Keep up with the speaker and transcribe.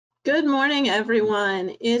Good morning, everyone.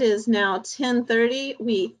 It is now 10:30.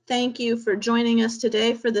 We thank you for joining us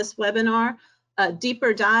today for this webinar, a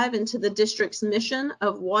deeper dive into the district's mission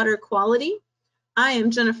of water quality. I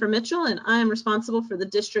am Jennifer Mitchell, and I am responsible for the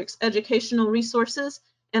district's educational resources.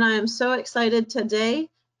 And I am so excited today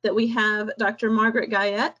that we have Dr. Margaret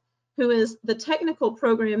Guyette, who is the Technical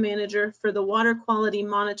Program Manager for the Water Quality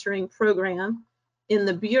Monitoring Program in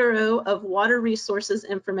the Bureau of Water Resources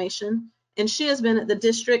Information, and she has been at the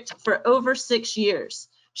district for over 6 years.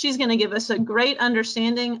 She's going to give us a great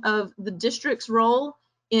understanding of the district's role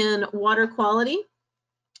in water quality.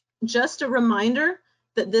 Just a reminder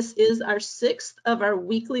that this is our 6th of our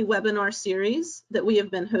weekly webinar series that we have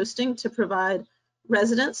been hosting to provide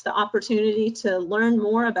residents the opportunity to learn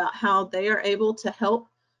more about how they are able to help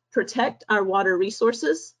protect our water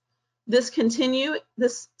resources. This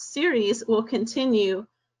series will continue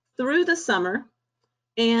through the summer,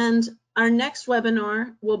 and our next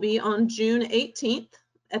webinar will be on June 18th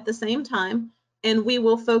at the same time, and we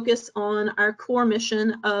will focus on our core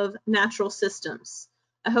mission of natural systems.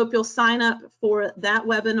 I hope you'll sign up for that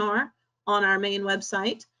webinar on our main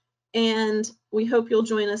website, and we hope you'll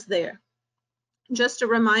join us there. Just a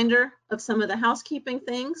reminder of some of the housekeeping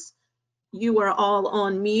things. You are all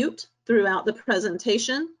on mute throughout the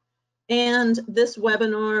presentation, and this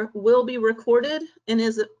webinar will be recorded and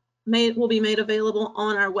will be made available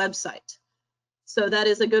on our website. So that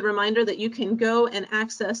is a good reminder that you can go and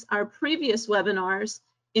access our previous webinars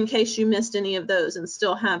in case you missed any of those and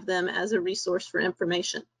still have them as a resource for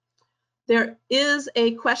information. There is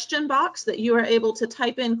a question box that you are able to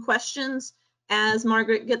type in questions as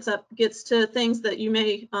Margaret gets to things that you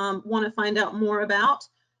may want to find out more about,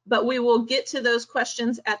 but we will get to those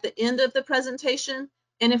questions at the end of the presentation.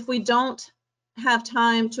 And if we don't have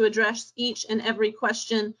time to address each and every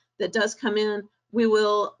question that does come in, we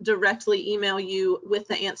will directly email you with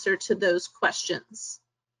the answer to those questions.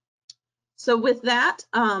 So with that,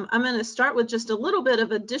 I'm going to start with just a little bit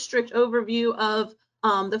of a district overview of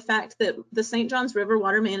the fact that the St. Johns River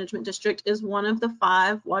Water Management District is one of the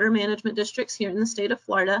 5 water management districts here in the state of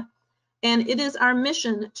Florida. And it is our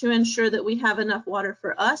mission to ensure that we have enough water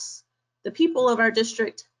for us, the people of our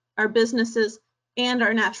district, our businesses, and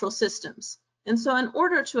our natural systems. And so in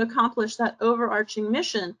order to accomplish that overarching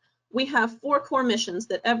mission, we have 4 core missions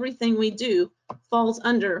that everything we do falls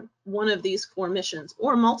under one of these core missions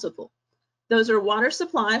or multiple. Those are water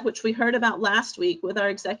supply, which we heard about last week with our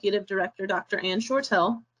Executive Director, Dr. Ann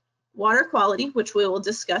Shortell, water quality, which we will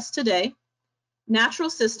discuss today, natural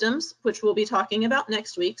systems, which we'll be talking about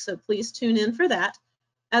next week, so please tune in for that,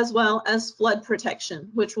 as well as flood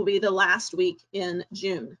protection, which will be the last week in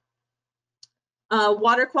June.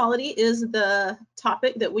 Water quality is the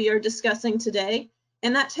topic that we are discussing today,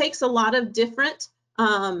 and that takes a lot of different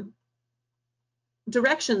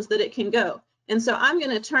directions that it can go. And so I'm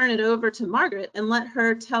going to turn it over to Margaret and let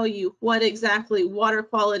her tell you what exactly water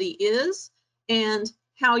quality is and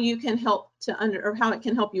how you can help how it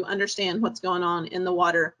can help you understand what's going on in the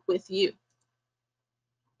water with you.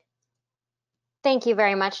 Thank you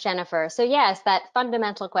very much, Jennifer. So yes, that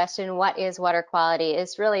fundamental question, what is water quality,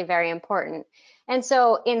 is really very important. And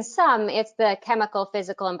so in sum, it's the chemical,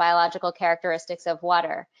 physical, and biological characteristics of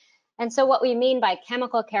water. And so what we mean by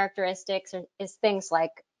chemical characteristics is things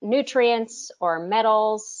like nutrients or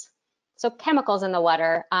metals, so chemicals in the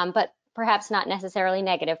water, but perhaps not necessarily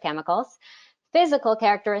negative chemicals. Physical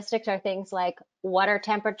characteristics are things like water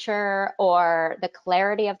temperature or the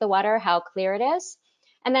clarity of the water, how clear it is.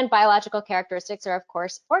 And then biological characteristics are, of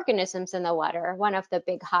course, organisms in the water. One of the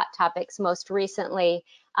big hot topics most recently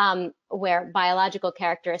where biological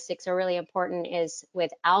characteristics are really important is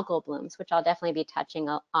with algal blooms, which I'll definitely be touching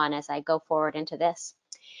on as I go forward into this.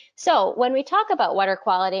 So when we talk about water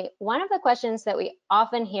quality, one of the questions that we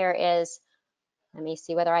often hear is, let me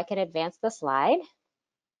see whether I can advance the slide.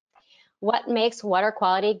 What makes water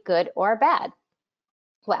quality good or bad?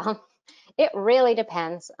 Well, it really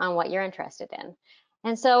depends on what you're interested in.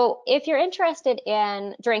 And so if you're interested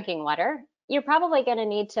in drinking water, you're probably going to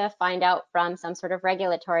need to find out from some sort of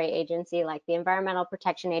regulatory agency like the Environmental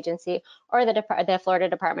Protection Agency or the Florida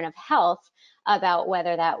Department of Health about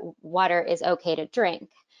whether that water is okay to drink.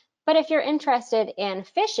 But if you're interested in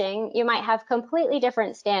fishing, you might have completely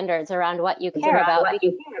different standards around what you care about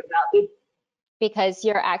because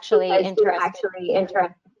you're actually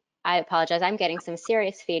interested. I apologize, I'm getting some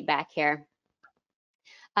serious feedback here.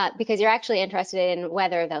 Because you're actually interested in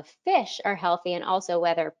whether the fish are healthy and also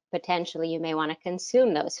whether potentially you may want to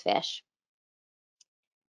consume those fish.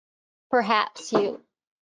 Perhaps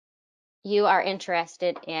you are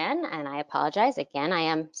interested in, and I apologize again, I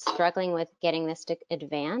am struggling with getting this to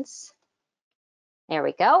advance. There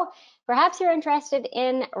we go. Perhaps you're interested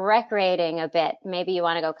in recreating a bit. Maybe you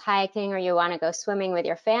want to go kayaking or you want to go swimming with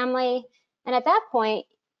your family. And at that point,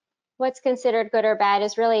 what's considered good or bad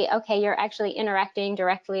is really, okay, you're actually interacting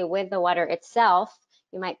directly with the water itself.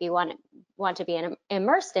 You might be want to be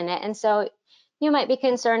immersed in it. And so you might be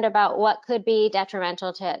concerned about what could be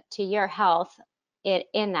detrimental to your health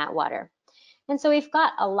in that water. And so we've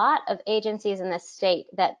got a lot of agencies in the state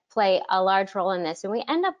that play a large role in this, and we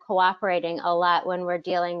end up cooperating a lot when we're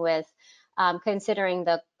dealing with considering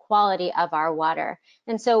the quality of our water.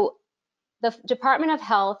 And so the Department of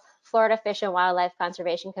Health, Florida Fish and Wildlife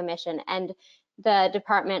Conservation Commission, and the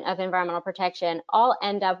Department of Environmental Protection all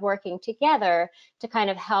end up working together to kind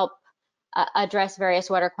of help address various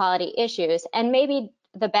water quality issues, and maybe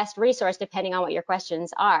the best resource depending on what your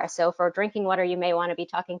questions are. So for drinking water, you may want to be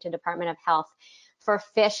talking to Department of Health. For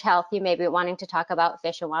fish health, you may be wanting to talk about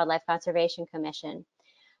Fish and Wildlife Conservation Commission.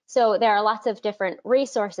 So there are lots of different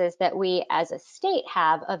resources that we as a state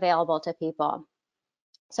have available to people.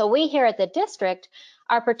 So we here at the district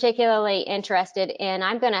are particularly interested in,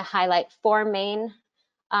 I'm going to highlight 4 main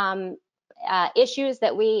issues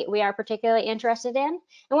that we are particularly interested in.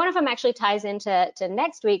 And one of them actually ties into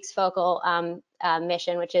next week's focal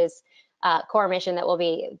mission, which is core mission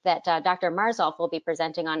that Dr. Marzolf will be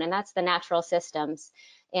presenting on, and that's the natural systems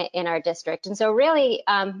in our district. And so really,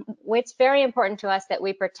 it's very important to us that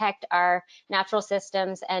we protect our natural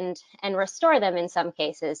systems and restore them in some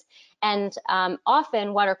cases. And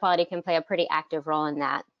often water quality can play a pretty active role in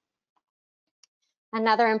that.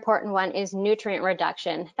 Another important one is nutrient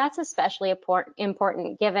reduction. That's especially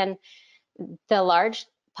important given the large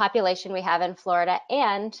population we have in Florida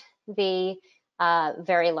and the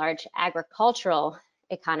very large agricultural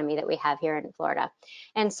economy that we have here in Florida.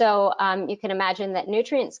 And so you can imagine that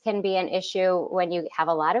nutrients can be an issue when you have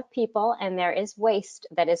a lot of people and there is waste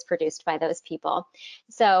that is produced by those people.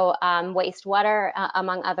 So wastewater,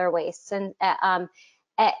 among other wastes. And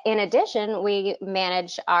in addition, we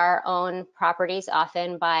manage our own properties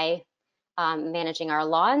often by managing our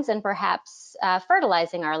lawns and perhaps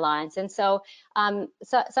fertilizing our lawns. And so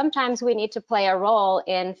sometimes we need to play a role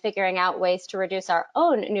in figuring out ways to reduce our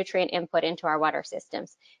own nutrient input into our water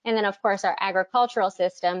systems. And then of course our agricultural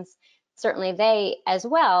systems, certainly they as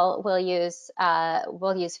well will use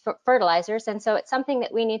fertilizers. And so it's something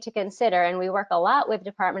that we need to consider, and we work a lot with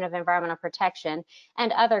Department of Environmental Protection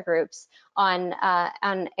and other groups on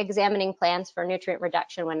examining plans for nutrient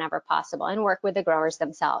reduction whenever possible, and work with the growers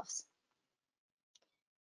themselves.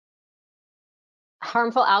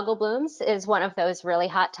 Harmful algal blooms is one of those really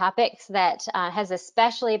hot topics that has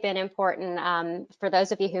especially been important for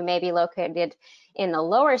those of you who may be located in the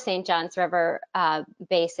lower St. Johns River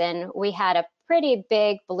basin. We had a pretty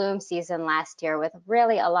big bloom season last year with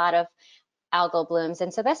really a lot of algal blooms.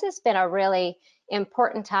 And so this has been a really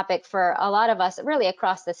important topic for a lot of us really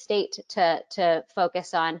across the state to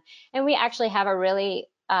focus on. And we actually have a really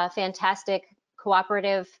fantastic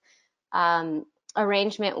cooperative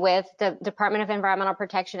arrangement with the Department of Environmental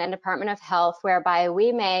Protection and Department of Health, whereby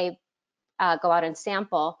we may go out and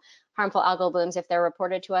sample harmful algal blooms if they're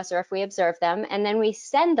reported to us or if we observe them. And then we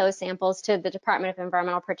send those samples to the Department of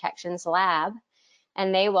Environmental Protection's lab,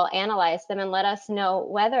 and they will analyze them and let us know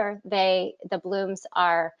whether the blooms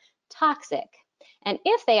are toxic. And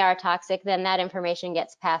if they are toxic, then that information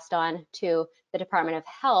gets passed on to the Department of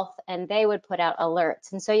Health, and they would put out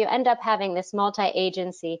alerts. And so you end up having this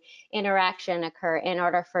multi-agency interaction occur in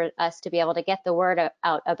order for us to be able to get the word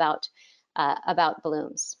out about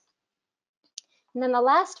blooms. And then the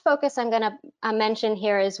last focus I'm going to mention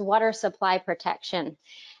here is water supply protection.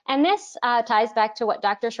 And this ties back to what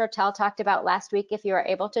Dr. Shortell talked about last week, if you were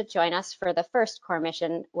able to join us for the first core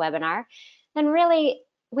mission webinar. And really,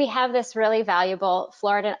 we have this really valuable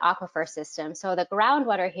Florida aquifer system. So the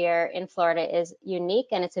groundwater here in Florida is unique,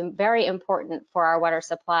 and it's very important for our water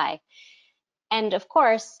supply. And of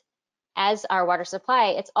course, as our water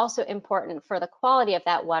supply, it's also important for the quality of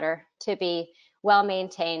that water to be well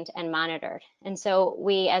maintained and monitored. And so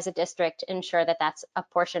we as a district ensure that that's a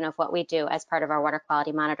portion of what we do as part of our water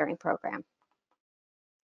quality monitoring program.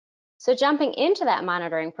 So jumping into that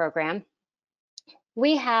monitoring program,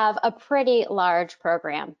 we have a pretty large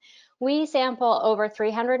program. We sample over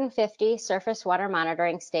 350 surface water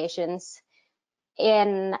monitoring stations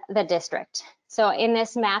in the district. So in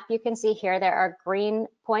this map, you can see here there are green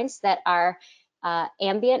points that are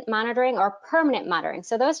ambient monitoring or permanent monitoring.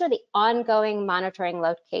 So those are the ongoing monitoring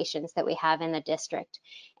locations that we have in the district.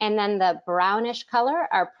 And then the brownish color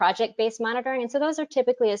are project-based monitoring. And so those are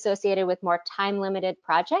typically associated with more time-limited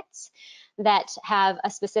projects that have a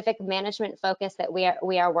specific management focus that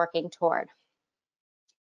we are working toward.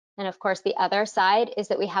 And of course, the other side is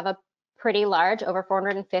that we have a pretty large, over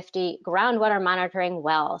 450 groundwater monitoring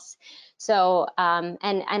wells. So,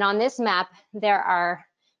 and on this map, there are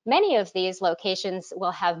many of these locations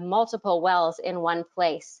will have multiple wells in one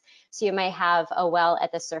place. So you may have a well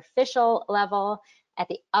at the surficial level, at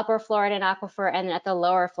the upper Floridan aquifer, and at the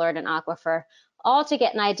lower Floridan aquifer, all to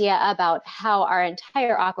get an idea about how our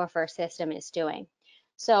entire aquifer system is doing.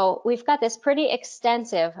 So we've got this pretty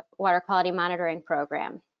extensive water quality monitoring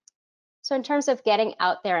program. So in terms of getting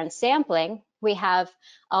out there and sampling, we have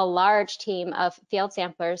a large team of field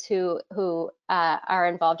samplers who are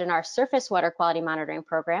involved in our surface water quality monitoring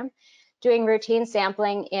program, doing routine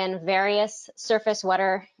sampling in various surface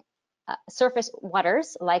waters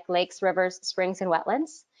like lakes, rivers, springs, and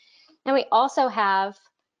wetlands. And we also have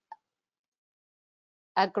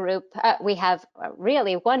a group, we have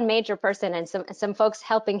really one major person and some folks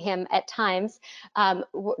helping him at times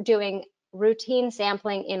doing routine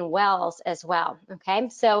sampling in wells as well, okay?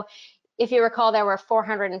 So if you recall, there were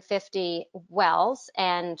 450 wells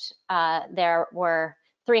and there were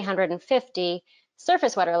 350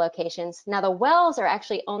 surface water locations. Now the wells are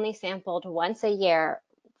actually only sampled once a year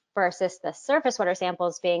versus the surface water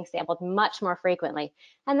samples being sampled much more frequently.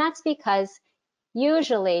 And that's because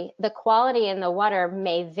usually the quality in the water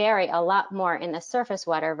may vary a lot more in the surface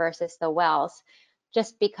water versus the wells,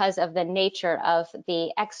 just because of the nature of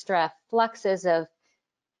the extra fluxes of,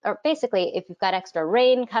 or basically if you've got extra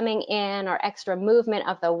rain coming in or extra movement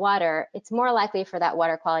of the water, it's more likely for that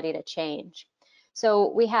water quality to change.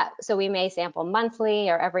 So we may sample monthly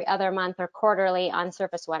or every other month or quarterly on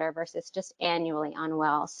surface water versus just annually on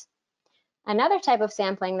wells. Another type of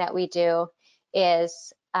sampling that we do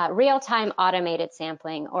is real-time automated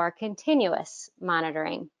sampling or continuous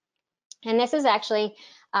monitoring. And this is actually,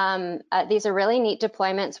 these are really neat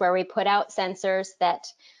deployments where we put out sensors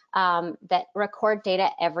that record data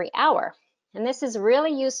every hour. And this is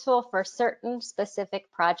really useful for certain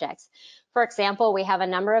specific projects. For example, we have a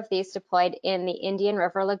number of these deployed in the Indian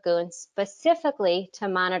River Lagoon, specifically to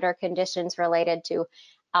monitor conditions related to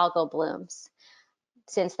algal blooms,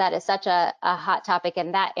 since that is such a hot topic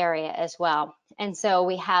in that area as well. And so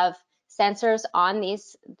we have sensors on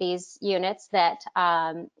these units that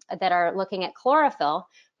are looking at chlorophyll,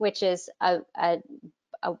 which is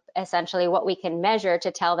essentially what we can measure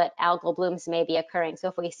to tell that algal blooms may be occurring. So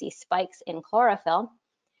if we see spikes in chlorophyll,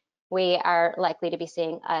 we are likely to be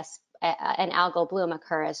seeing an algal bloom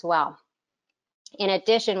occur as well. In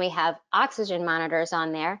addition, we have oxygen monitors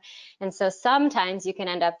on there. And so sometimes you can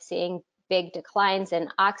end up seeing big declines in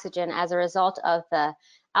oxygen as a result of the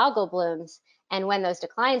algal blooms. And when those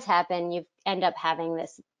declines happen, you end up having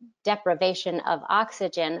this deprivation of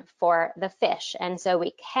oxygen for the fish. And so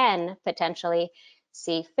we can potentially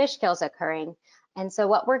see fish kills occurring. And so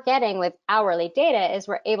what we're getting with hourly data is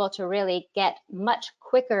we're able to really get much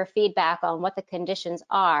quicker feedback on what the conditions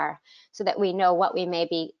are so that we know what we may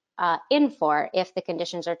be in for if the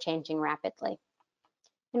conditions are changing rapidly.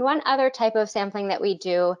 And one other type of sampling that we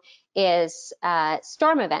do is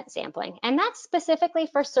storm event sampling. And that's specifically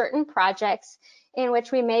for certain projects in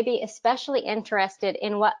which we may be especially interested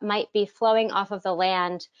in what might be flowing off of the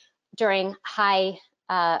land during high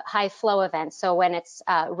flow events. So when it's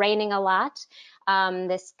raining a lot,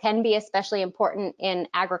 this can be especially important in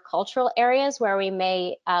agricultural areas where we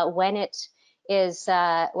may, when it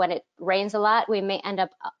rains a lot, we may end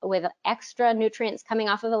up with extra nutrients coming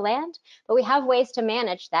off of the land, but we have ways to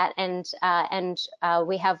manage that, and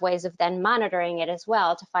we have ways of then monitoring it as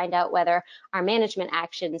well to find out whether our management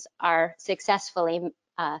actions are successfully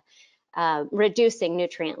reducing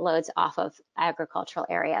nutrient loads off of agricultural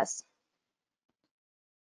areas.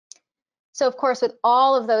 So of course, with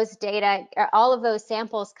all of those data, all of those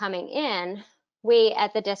samples coming in, we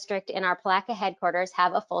at the district in our Palatka headquarters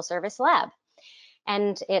have a full service lab.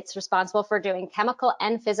 And it's responsible for doing chemical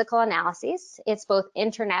and physical analyses. It's both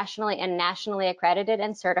internationally and nationally accredited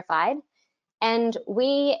and certified. And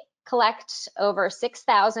we collect over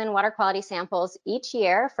 6,000 water quality samples each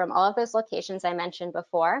year from all of those locations I mentioned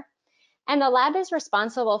before. And the lab is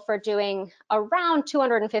responsible for doing around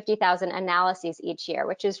 250,000 analyses each year,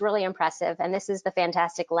 which is really impressive. And this is the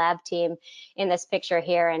fantastic lab team in this picture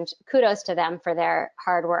here, and kudos to them for their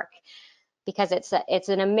hard work, because it's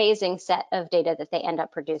an amazing set of data that they end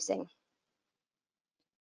up producing.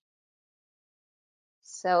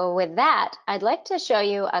 So with that, I'd like to show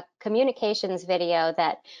you a communications video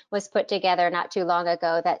that was put together not too long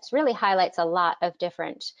ago that really highlights a lot of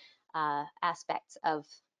different aspects of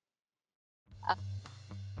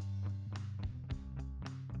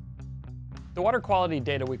The water quality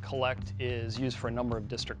data we collect is used for a number of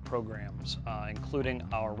district programs, including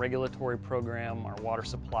our regulatory program, our water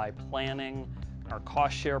supply planning, our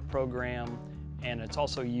cost share program, and it's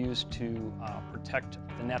also used to protect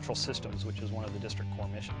the natural systems, which is one of the district core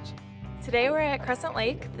missions. Today we're at Crescent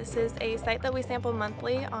Lake. This is a site that we sample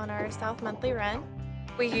monthly on our South Monthly run.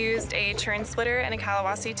 We used a churn splitter and a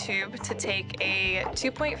Kalawasi tube to take a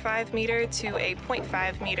 2.5 meter to a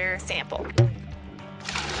 0.5 meter sample.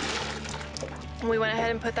 We went ahead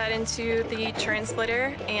and put that into the churn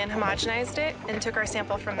splitter and homogenized it and took our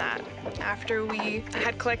sample from that. After we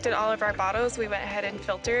had collected all of our bottles, we went ahead and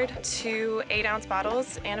filtered 2 8-ounce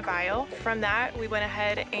bottles and a vial. From that, we went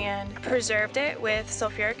ahead and preserved it with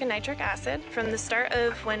sulfuric and nitric acid. From the start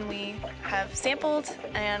of when we have sampled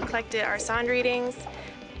and collected our sonde readings,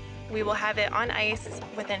 we will have it on ice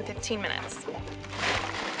within 15 minutes.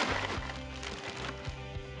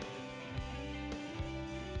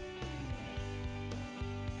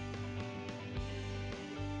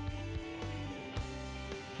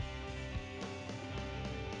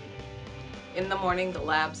 In the morning, the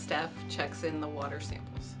lab staff checks in the water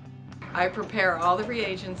samples. I prepare all the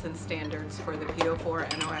reagents and standards for the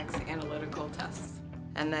PO4 NOx analytical tests,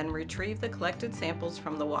 and then retrieve the collected samples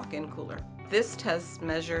from the walk-in cooler. This test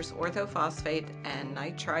measures orthophosphate and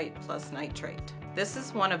nitrite plus nitrate. This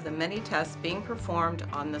is one of the many tests being performed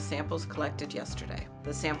on the samples collected yesterday.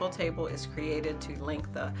 The sample table is created to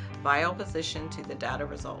link the vial position to the data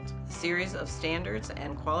result. A series of standards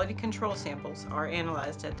and quality control samples are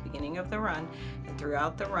analyzed at the beginning of the run and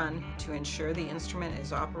throughout the run to ensure the instrument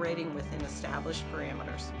is operating within established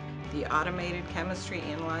parameters. The automated chemistry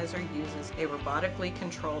analyzer uses a robotically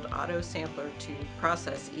controlled auto sampler to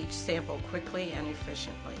process each sample quickly and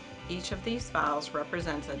efficiently. Each of these files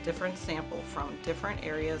represents a different sample from different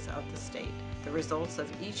areas of the state. The results of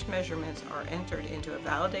each measurement are entered into a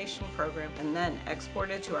validation program and then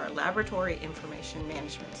exported to our laboratory information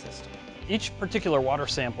management system. Each particular water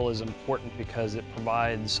sample is important because it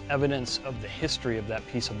provides evidence of the history of that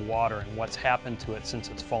piece of water and what's happened to it since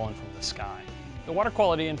it's fallen from the sky. The water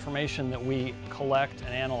quality information that we collect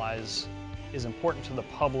and analyze is important to the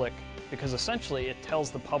public because essentially it tells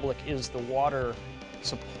the public, is the water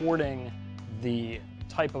supporting the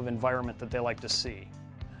type of environment that they like to see?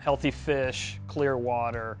 Healthy fish, clear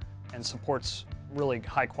water, and supports really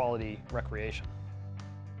high quality recreation.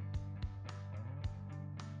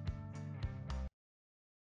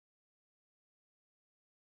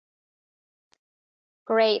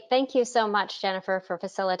 Great, thank you so much, Jennifer, for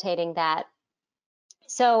facilitating that.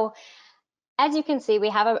 So, as you can see, we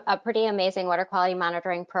have a pretty amazing water quality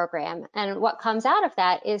monitoring program, and what comes out of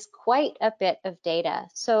that is quite a bit of data.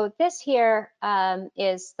 So this here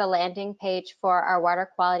is the landing page for our water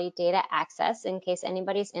quality data access, in case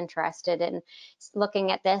anybody's interested in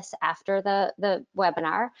looking at this after the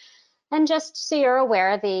webinar. And just so you're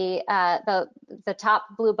aware, the top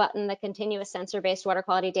blue button, the continuous sensor-based water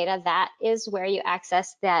quality data, that is where you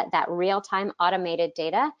access that real-time automated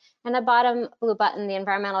data. And the bottom blue button, the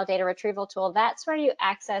environmental data retrieval tool, that's where you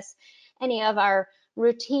access any of our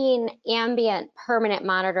routine, ambient, permanent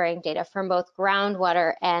monitoring data from both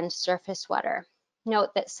groundwater and surface water.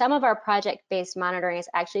 Note that some of our project-based monitoring is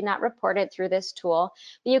actually not reported through this tool,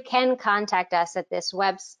 but you can contact us at this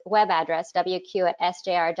web address,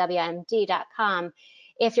 wq@sjrwmd.com,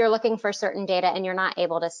 if you're looking for certain data and you're not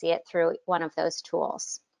able to see it through one of those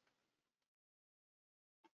tools.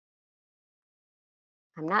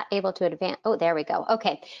 I'm not able to advance. Oh, there we go.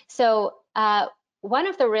 Okay, so one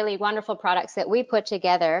of the really wonderful products that we put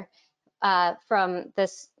together from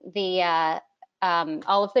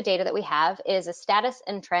all of the data that we have is a status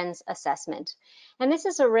and trends assessment. And this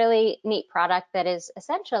is a really neat product that is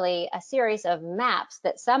essentially a series of maps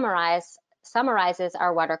that summarizes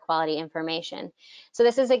our water quality information. So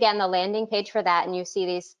this is, again, the landing page for that, and you see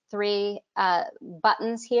these 3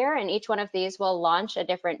 buttons here, and each one of these will launch a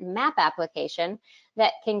different map application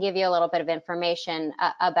that can give you a little bit of information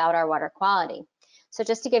about our water quality. So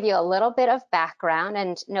just to give you a little bit of background,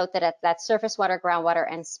 and note that that's surface water, groundwater,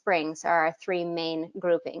 and springs are our 3 main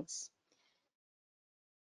groupings.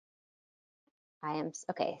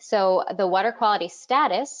 Okay, so the water quality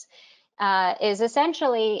status is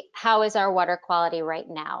essentially, how is our water quality right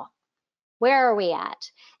now? Where are we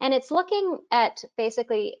at? And it's looking at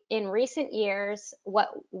basically in recent years,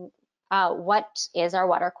 what is our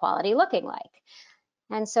water quality looking like?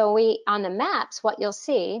 And so on the maps, what you'll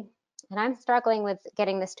see, and I'm struggling with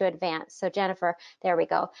getting this to advance. So Jennifer, there we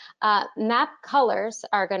go. Map colors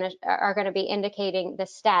are gonna be indicating the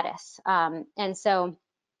status. And so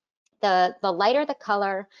The lighter the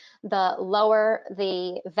color, the lower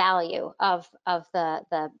the value of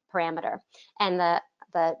the parameter, and the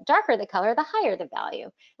darker the color, the higher the value.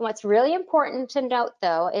 And what's really important to note,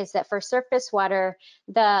 though, is that for surface water,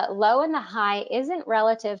 the low and the high isn't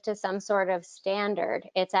relative to some sort of standard.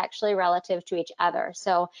 It's actually relative to each other.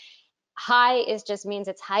 So high just means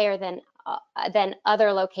it's higher than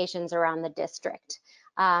other locations around the district.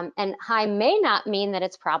 And high may not mean that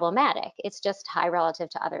it's problematic. It's just high relative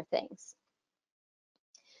to other things.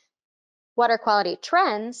 Water quality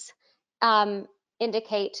trends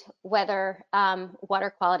indicate whether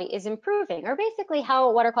water quality is improving, or basically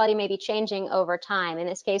how water quality may be changing over time. In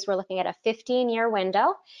this case, we're looking at a 15-year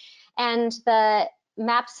window, and the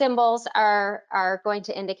map symbols are going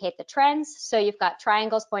to indicate the trends. So you've got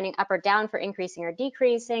triangles pointing up or down for increasing or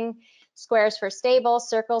decreasing, squares for stable,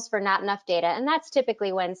 circles for not enough data. And that's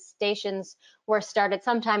typically when stations were started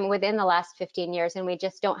sometime within the last 15 years, and we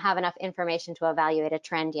just don't have enough information to evaluate a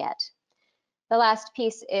trend yet. The last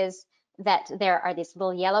piece is that there are these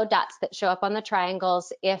little yellow dots that show up on the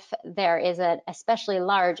triangles if there is an especially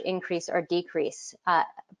large increase or decrease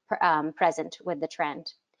present with the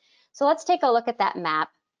trend. So let's take a look at that map.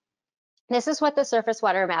 This is what the surface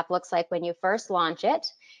water map looks like when you first launch it.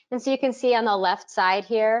 And so you can see on the left side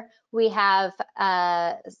here, we have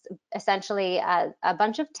essentially a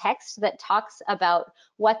bunch of text that talks about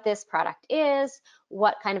what this product is,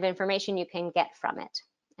 what kind of information you can get from it.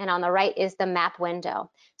 And on the right is the map window.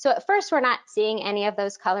 So at first, we're not seeing any of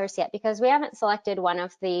those colors yet because we haven't selected one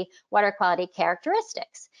of the water quality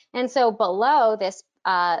characteristics. And so below this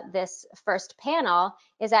this first panel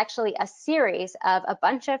is actually a series of a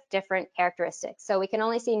bunch of different characteristics. So we can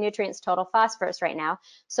only see nutrients total phosphorus right now.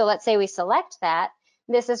 So let's say we select that,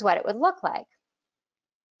 this is what it would look like.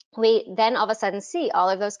 We then all of a sudden see all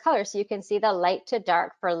of those colors. So you can see the light to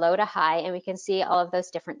dark for low to high, and we can see all of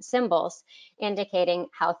those different symbols indicating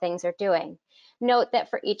how things are doing. Note that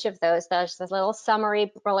for each of those, there's this little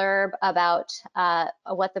summary blurb about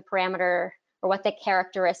what the parameter or what the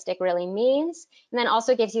characteristic really means, and then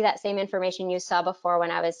also gives you that same information you saw before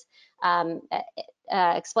when I was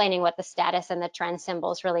explaining what the status and the trend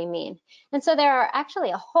symbols really mean. And so there are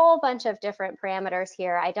actually a whole bunch of different parameters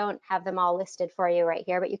here. I don't have them all listed for you right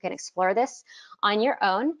here, but you can explore this on your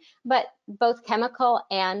own. But both chemical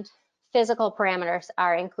and physical parameters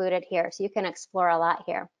are included here, so you can explore a lot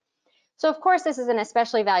here. So of course, this is an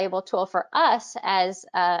especially valuable tool for us as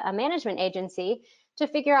a management agency to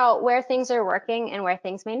figure out where things are working and where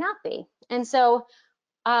things may not be. And so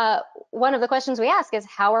one of the questions we ask is,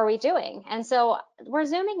 how are we doing? And so we're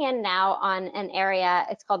zooming in now on an area,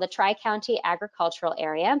 it's called the Tri-County Agricultural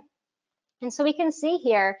Area. And so we can see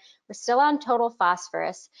here, we're still on total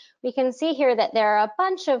phosphorus. We can see here that there are a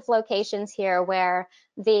bunch of locations here where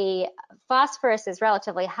the phosphorus is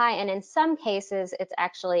relatively high, and in some cases, it's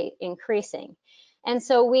actually increasing. And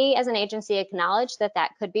so we as an agency acknowledge that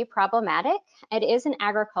that could be problematic. It is an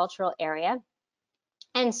agricultural area.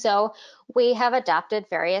 And so we have adopted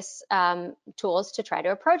various tools to try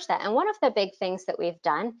to approach that. And one of the big things that we've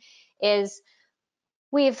done is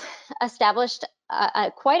we've established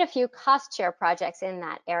quite a few cost share projects in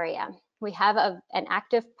that area. We have an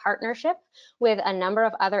active partnership with a number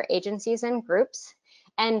of other agencies and groups.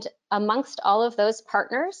 And amongst all of those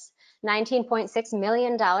partners, $19.6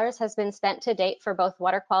 million has been spent to date for both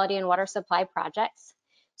water quality and water supply projects.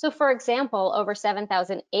 So for example, over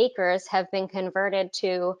 7,000 acres have been converted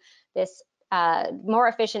to this more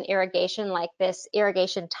efficient irrigation, like this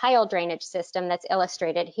irrigation tile drainage system that's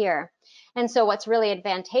illustrated here. And so what's really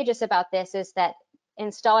advantageous about this is that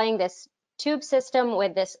installing this tube system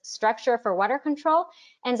with this structure for water control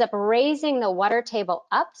ends up raising the water table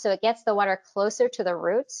up, so it gets the water closer to the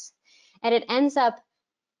roots, and it ends up,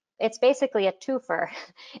 it's basically a twofer.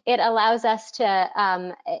 It allows us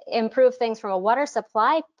to improve things from a water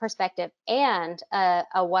supply perspective and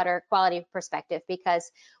a water quality perspective,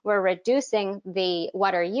 because we're reducing the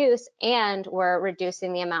water use and we're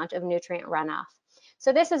reducing the amount of nutrient runoff.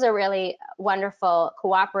 So this is a really wonderful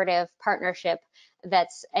cooperative partnership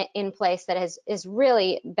that's in place that is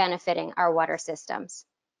really benefiting our water systems.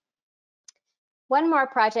 One more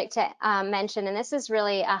project to mention, and this is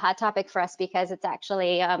really a hot topic for us because it's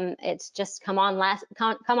actually it's just come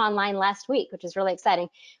online last week, which is really exciting,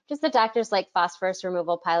 which is the Doctors Lake Phosphorus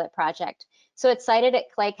Removal Pilot Project. So it's sited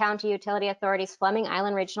at Clay County Utility Authority's Fleming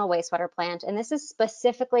Island Regional Wastewater Plant, and this is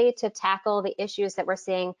specifically to tackle the issues that we're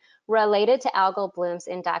seeing related to algal blooms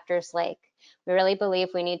in Doctors Lake. We really believe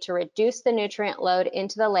we need to reduce the nutrient load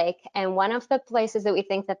into the lake, and one of the places that we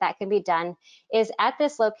think that that can be done is at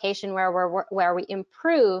this location where we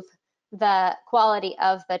improve the quality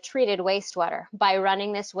of the treated wastewater by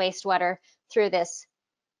running this wastewater through this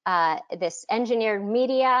this engineered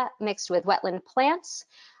media mixed with wetland plants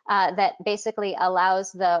that basically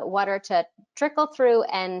allows the water to trickle through,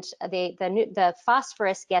 and the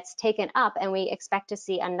phosphorus gets taken up, and we expect to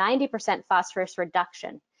see a 90% phosphorus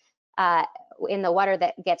reduction in the water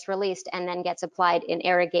that gets released and then gets applied in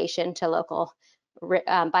irrigation to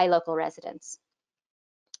by local residents.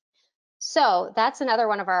 So that's another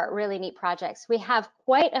one of our really neat projects. We have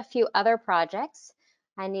quite a few other projects.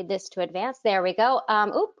 I need this to advance. There we go.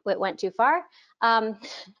 Oop, it went too far.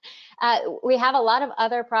 We have a lot of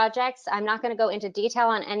other projects. I'm not going to go into detail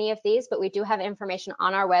on any of these, but we do have information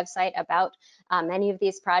on our website about many of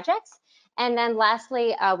these projects. And then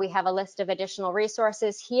lastly, we have a list of additional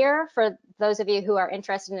resources here for those of you who are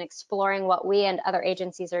interested in exploring what we and other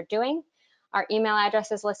agencies are doing. Our email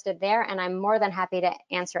address is listed there, and I'm more than happy to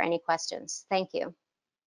answer any questions. Thank you.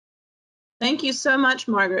 Thank you so much,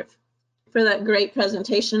 Margaret, for that great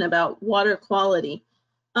presentation about water quality.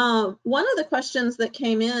 One of the questions that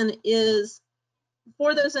came in is,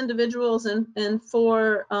 for those individuals and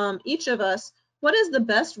for each of us, what is the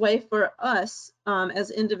best way for us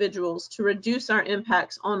as individuals to reduce our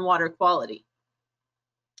impacts on water quality?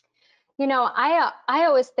 You know, I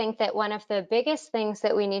always think that one of the biggest things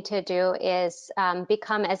that we need to do is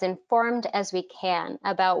become as informed as we can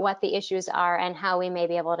about what the issues are and how we may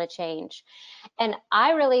be able to change. And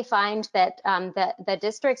I really find that the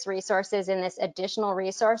district's resources in this additional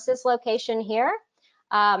resources location here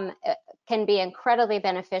can be incredibly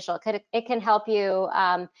beneficial. It can help you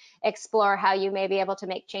explore how you may be able to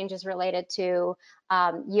make changes related to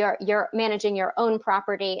your managing your own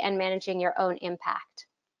property and managing your own impact.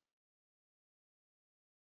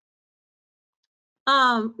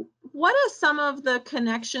 What are some of the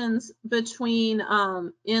connections between,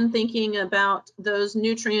 in thinking about those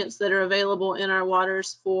nutrients that are available in our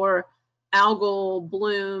waters for algal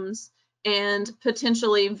blooms and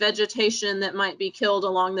potentially vegetation that might be killed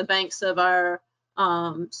along the banks of our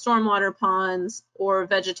stormwater ponds, or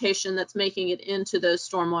vegetation that's making it into those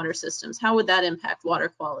stormwater systems? How would that impact water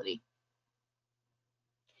quality?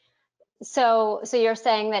 So you're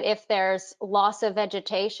saying that if there's loss of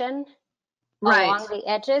vegetation along Right. the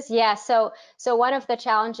edges? Yeah, so one of the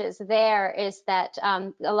challenges there is that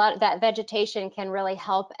a lot of that vegetation can really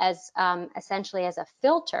help as essentially as a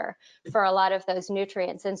filter for a lot of those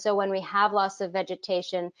nutrients. And so when we have loss of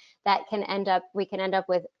vegetation, that can we can end up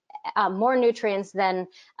with more nutrients than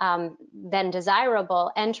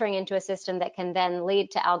desirable entering into a system that can then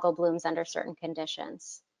lead to algal blooms under certain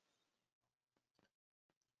conditions.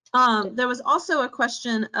 There was also a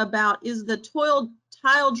question about, is the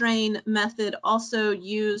tile drain method also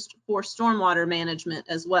used for stormwater management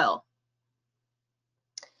as well?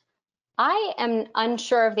 I am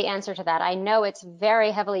unsure of the answer to that. I know it's very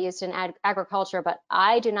heavily used in agriculture, but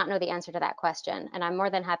I do not know the answer to that question. And I'm more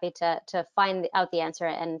than happy to find out the answer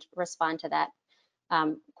and respond to that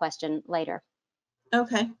question later.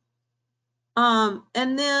 Okay. And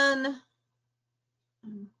then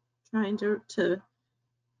I'm trying to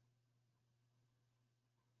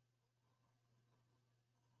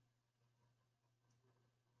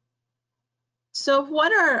so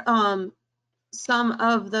what are some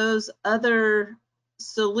of those other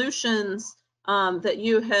solutions that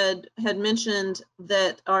you had mentioned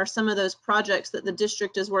that are some of those projects that the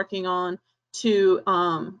district is working on to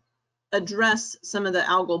address some of the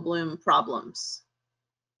algal bloom problems?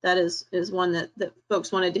 That is one that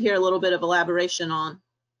folks wanted to hear a little bit of elaboration on.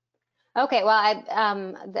 Okay, well,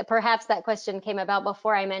 perhaps that question came about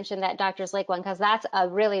before I mentioned that Doctors Lake one, because that's a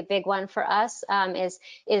really big one for us,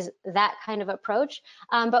 is that kind of approach.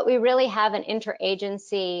 But we really have an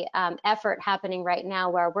interagency effort happening right now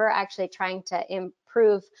where we're actually trying to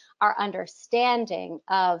improve our understanding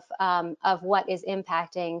of what is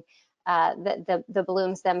impacting the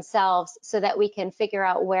blooms themselves, so that we can figure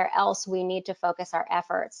out where else we need to focus our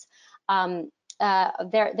efforts.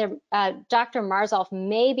 Dr. Marzolf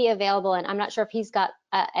may be available, and I'm not sure if he's got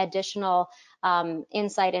additional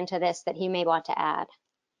insight into this that he may want to add.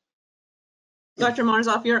 Dr.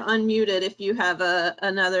 Marzolf, you're unmuted if you have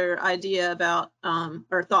another idea about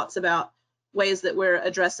or thoughts about ways that we're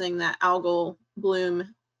addressing that algal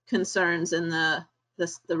bloom concerns in the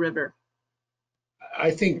river. I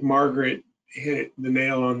think Margaret hit the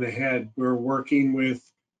nail on the head. We're working with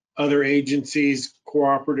other agencies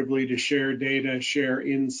cooperatively to share data, share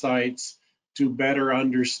insights, to better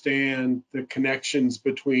understand the connections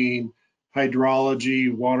between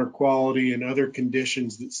hydrology, water quality, and other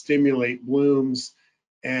conditions that stimulate blooms,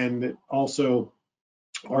 and also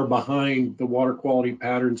are behind the water quality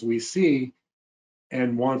patterns we see.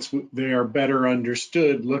 And once they are better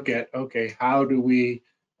understood, look at, okay, how do we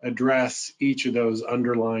address each of those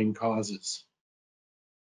underlying causes?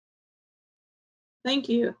 Thank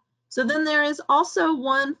you. So then there is also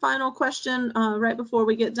one final question right before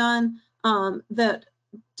we get done that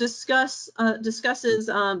discusses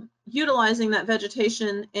utilizing that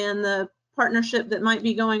vegetation and the partnership that might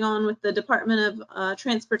be going on with the Department of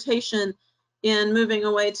Transportation in moving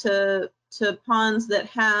away to ponds that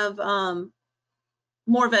have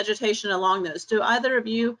more vegetation along those. Do either of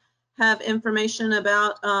you have information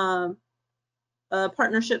about a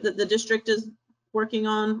partnership that the district is working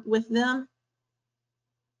on with them?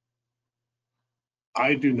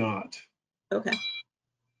 I do not. Okay.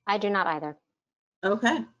 I do not either.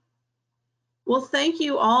 Okay. Well, thank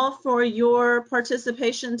you all for your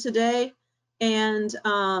participation today. And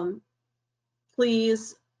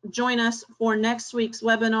please join us for next week's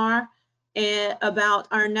webinar about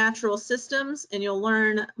our natural systems, and you'll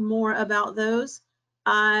learn more about those.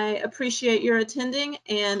 I appreciate your attending,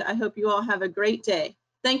 and I hope you all have a great day.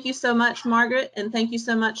 Thank you so much, Margaret, and thank you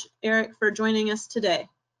so much, Eric, for joining us today.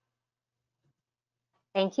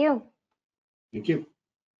 Thank you. Thank you.